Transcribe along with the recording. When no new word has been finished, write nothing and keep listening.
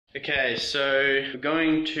Okay, so we're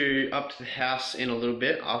going up to the house in a little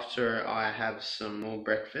bit after I have some more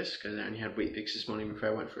breakfast, because I only had wheat bix this morning before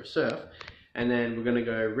I went for a surf. And then we're going to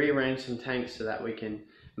go rearrange some tanks so that we can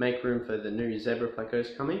make room for the new zebra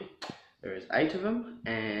plecos coming. There is 8 of them,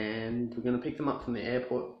 and we're going to pick them up from the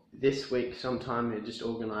airport this week sometime. We're just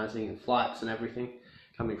organising flights and everything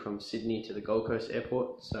coming from Sydney to the Gold Coast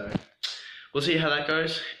airport. So we'll see how that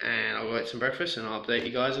goes, and I'll go eat some breakfast and I'll update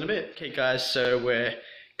you guys in a bit. Okay guys, so we're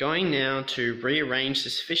going now to rearrange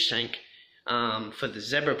this fish tank for the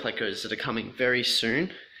zebra plecos that are coming very soon,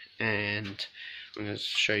 and I'm going to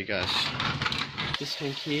show you guys. This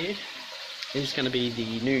tank here is going to be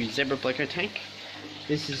the new zebra pleco tank.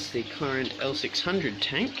 This is the current L600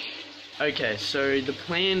 tank. Okay, so the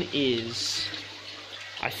plan is,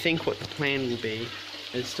 I think what the plan will be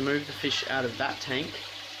is to move the fish out of that tank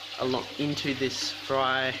along into this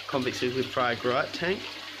convex liquid fry grow-out tank,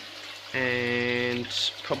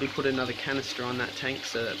 and probably put another canister on that tank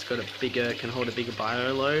so that's got can hold a bigger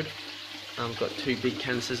bio load. I've got 2 big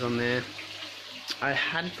canisters on there. I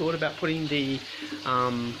had thought about putting the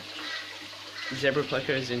zebra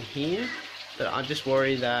plecos in here, but I just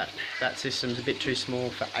worry that that system's a bit too small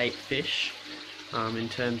for 8 fish. In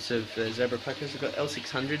terms of the zebra plecos, I've got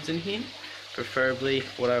L600s in here. Preferably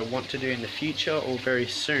what I want to do in the future or very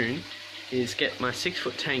soon is get my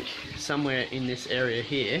 6-foot tank somewhere in this area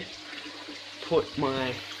here, put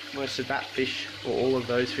most of that fish or all of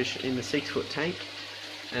those fish in the 6-foot tank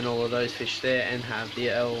and all of those fish there, and have the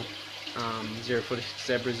L046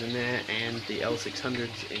 zebras in there and the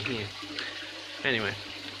L600s in here. Anyway,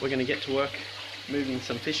 we're going to get to work moving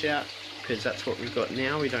some fish out, because that's what we've got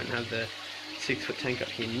now. We don't have the 6-foot tank up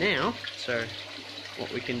here now, so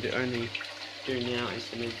what we can only do now is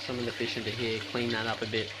to move some of the fish into here, clean that up a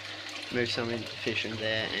bit, move some into the fish in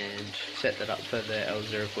there, and set that up for the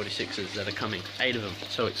L046s that are coming. 8 of them,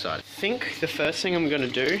 so excited. I think the first thing I'm going to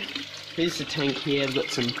do, here's the tank here. I've got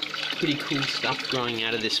some pretty cool stuff growing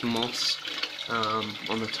out of this moss.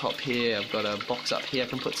 On the top here I've got a box up here I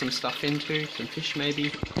can put some stuff into, some fish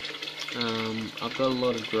maybe. I've got a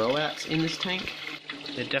lot of grow outs in this tank.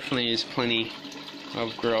 There definitely is plenty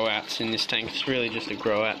of grow outs in this tank. It's really just a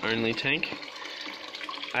grow out only tank.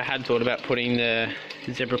 I had thought about putting the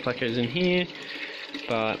zebra plecos in here,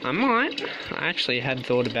 but I actually had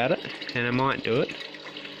thought about it, and I might do it.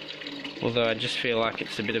 Although I just feel like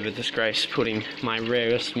it's a bit of a disgrace putting my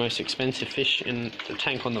rarest, most expensive fish in the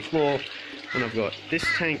tank on the floor when I've got this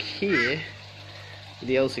tank here with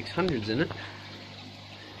the L600s in it,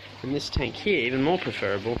 and this tank here, even more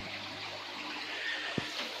preferable,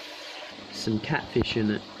 some catfish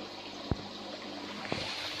in it,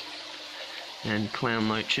 and clown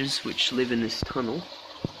loaches which live in this tunnel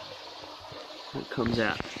that comes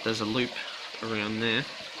out. There's a loop around there,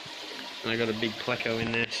 and I got a big pleco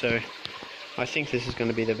in there, so I think this is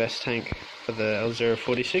going to be the best tank for the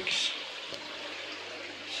L046.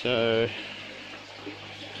 So,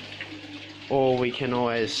 or we can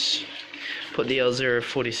always put the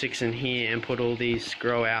L046 in here and put all these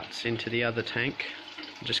grow outs into the other tank.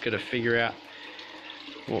 Just got to figure out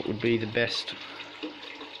what would be the best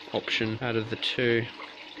option out of the two.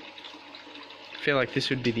 I feel like this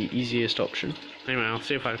would be the easiest option. Anyway, I'll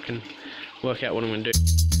see if I can work out what I'm going to do.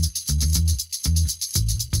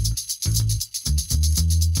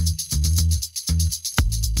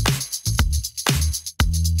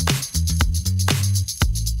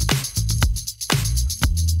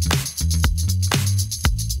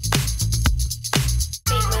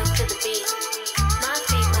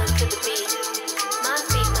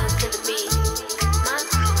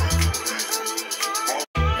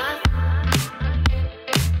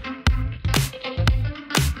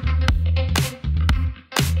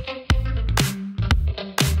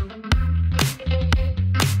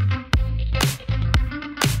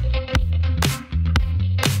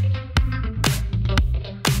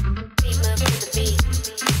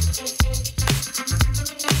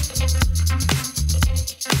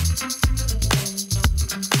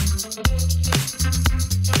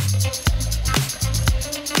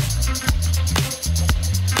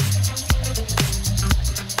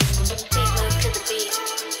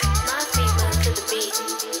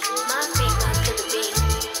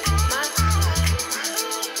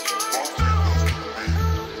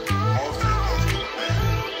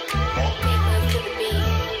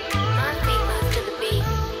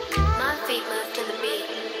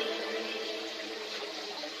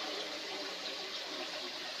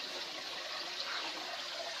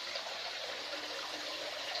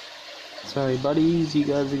 Sorry buddies, you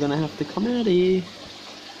guys are gonna have to come out here.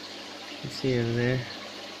 Let's see over there.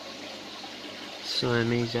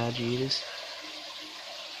 Siamese algae eaters.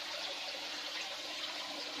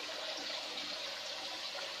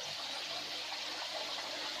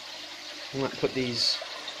 I might put these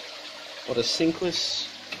water sinkless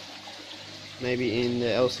maybe in the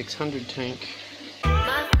L600 tank.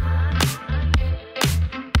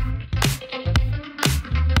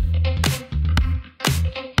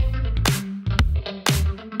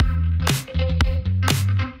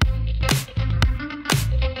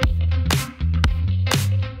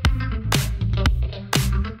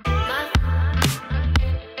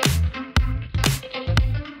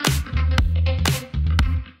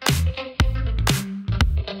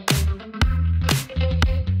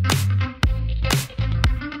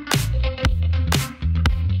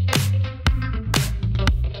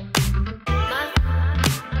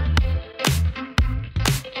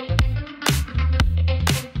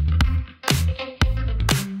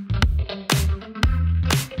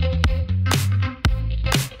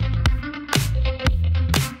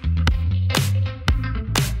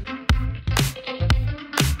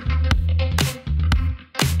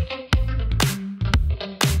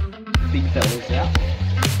 Big fellas out.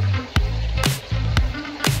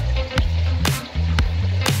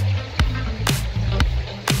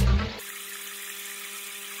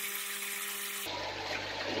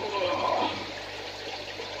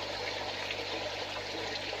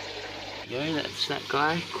 Go, that's that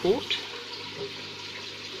guy caught.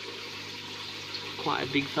 Quite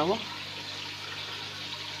a big fella.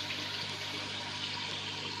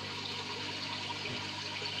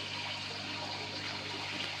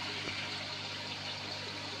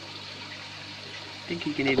 I think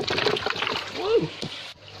you can even... Whoa!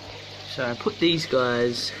 So I put these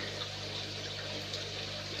guys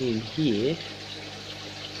in here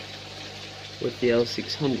with the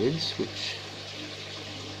L600s, which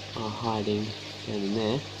are hiding down in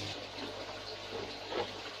there.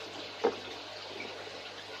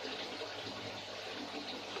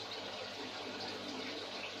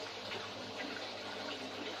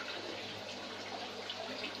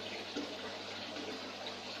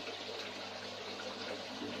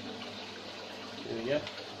 There we go.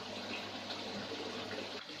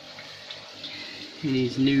 In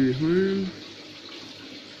his new home.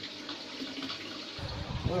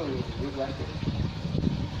 Whoa, good like it.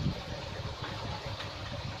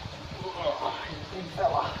 Big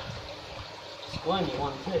fella. Squirmy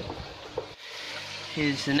one too.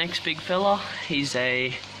 Here's the next big fella. He's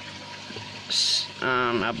a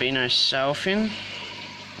albino sailfin.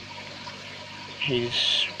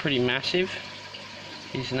 He's pretty massive.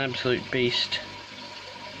 He's an absolute beast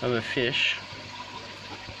of a fish.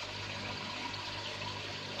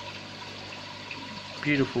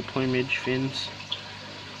 Beautiful plumage, fins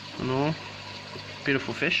and all.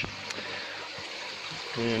 Beautiful fish.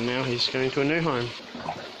 And now he's going to a new home.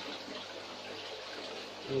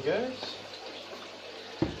 There he goes.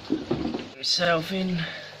 Sailfin,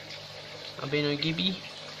 albino gibby,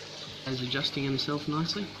 is adjusting himself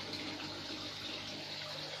nicely.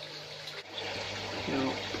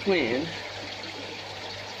 Now, plan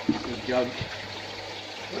is jug.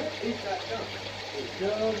 Where is that jug? The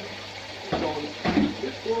jug is on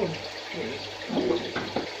this one.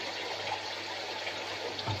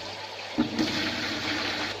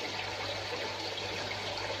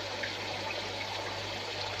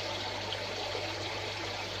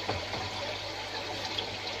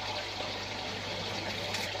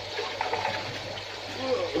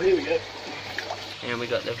 Here we go. And we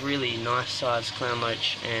got the really nice sized clown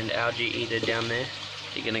loach and algae eater down there.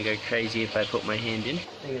 They're gonna go crazy if I put my hand in.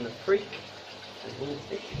 They're gonna freak.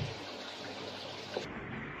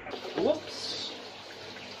 Whoops.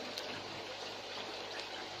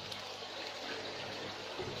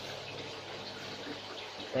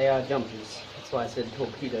 They are jumpers. That's why I said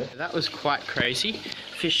torpedo. That was quite crazy.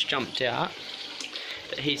 Fish jumped out.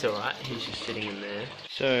 But he's alright. He's just sitting in there.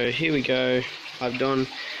 So here we go. I've done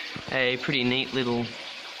a pretty neat little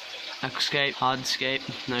aquascape, hardscape,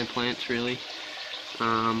 no plants really.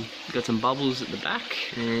 Got some bubbles at the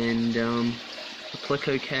back and a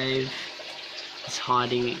Pleco cave. It's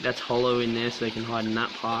hiding, that's hollow in there so they can hide in that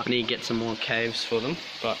part. I need to get some more caves for them,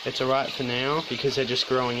 but it's alright for now because they're just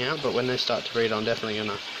growing out, but when they start to breed I'm definitely going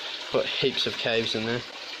to put heaps of caves in there.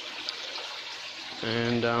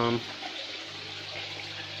 And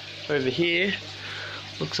over here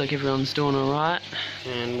looks like everyone's doing alright,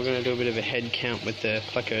 and we're going to do a bit of a head count with the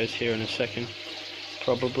Plecos here in a second.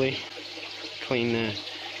 Probably clean the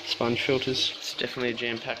sponge filters. It's definitely a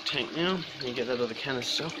jam-packed tank now. You get that other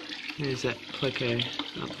canister. There's that Pleco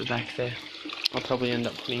up the back there. I'll probably end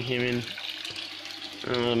up putting him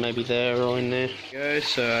in maybe there or in there. Go.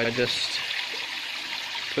 So I just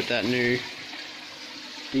put that new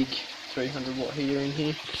big 300 watt heater in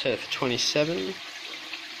here. Set it for 27,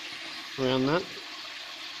 around that.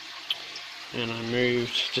 and I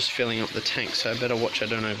moved, just filling up the tank, so I better watch I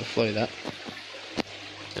don't overflow that.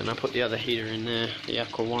 And I put the other heater in there, the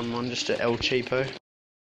Aqua one, just a El Cheapo.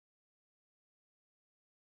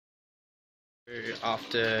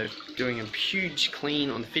 After doing a huge clean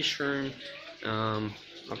on the fish room, I'm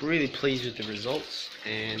really pleased with the results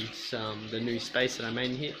and the new space that I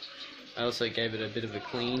made in here. I also gave it a bit of a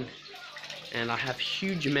clean, and I have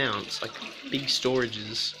huge amounts, like big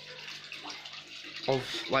storages of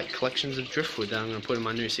like collections of driftwood that I'm going to put in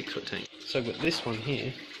my new 6-foot tank. So I've got this one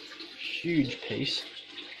here, huge piece,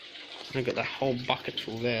 and I've got that whole bucket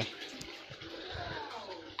full there.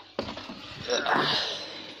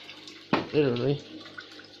 Literally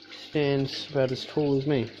stands about as tall as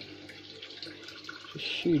me. It's a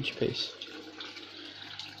huge piece.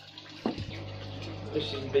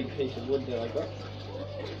 This is a big piece of wood that I got.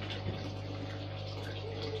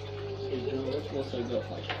 I've also got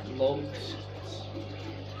like logs,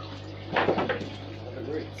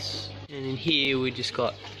 roots. And in here we just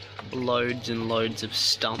got loads and loads of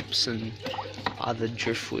stumps and other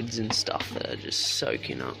driftwoods and stuff that are just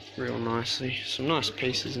soaking up real nicely. Some nice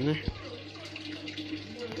pieces in there.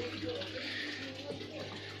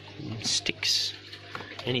 And sticks,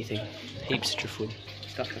 anything, heaps of driftwood.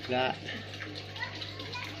 Stuff like that.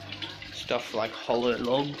 Stuff like hollow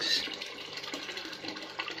logs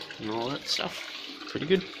and all that stuff. Pretty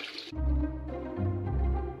good.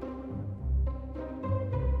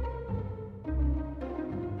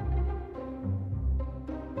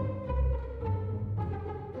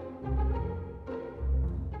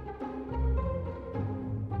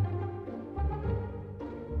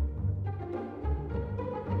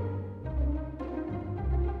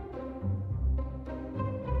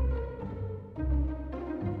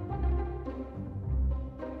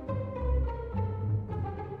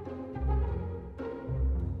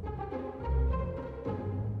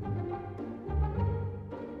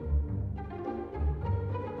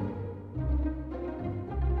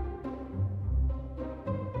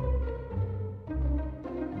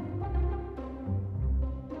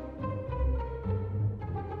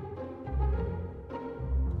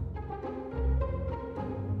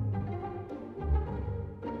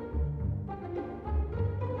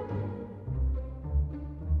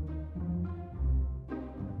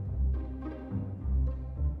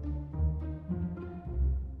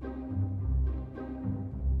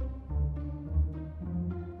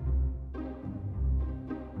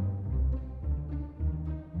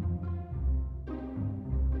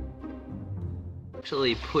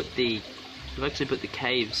 I've actually put the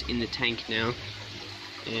caves in the tank now,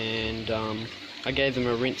 and I gave them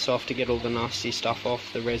a rinse off to get all the nasty stuff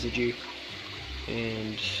off, the residue,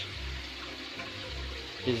 and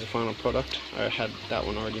here's the final product. I had that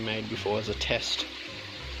one already made before as a test,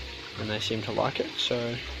 and they seem to like it,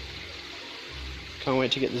 so can't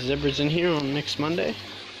wait to get the zebras in here on next Monday.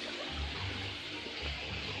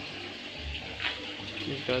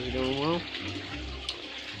 These guys are going well.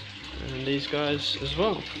 And these guys as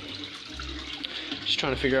well. Just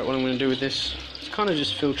trying to figure out what I'm going to do with this. It's kind of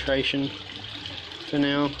just filtration for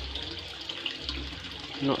now.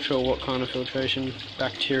 I'm not sure what kind of filtration,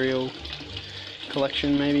 bacterial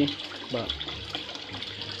collection maybe, but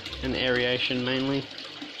and aeration mainly.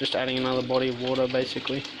 Just adding another body of water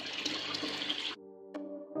basically.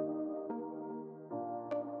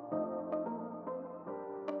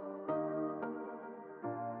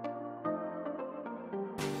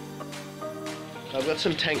 I've got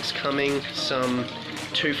some tanks coming, some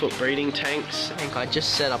 2-foot breeding tanks. I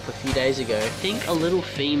just set up a few days ago. I think a little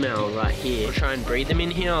female right here. I'll try and breed them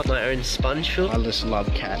in here. My own sponge filter. I just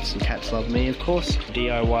love cats, and cats love me, of course.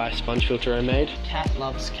 DIY sponge filter I made. Cat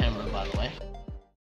loves camera, by the way.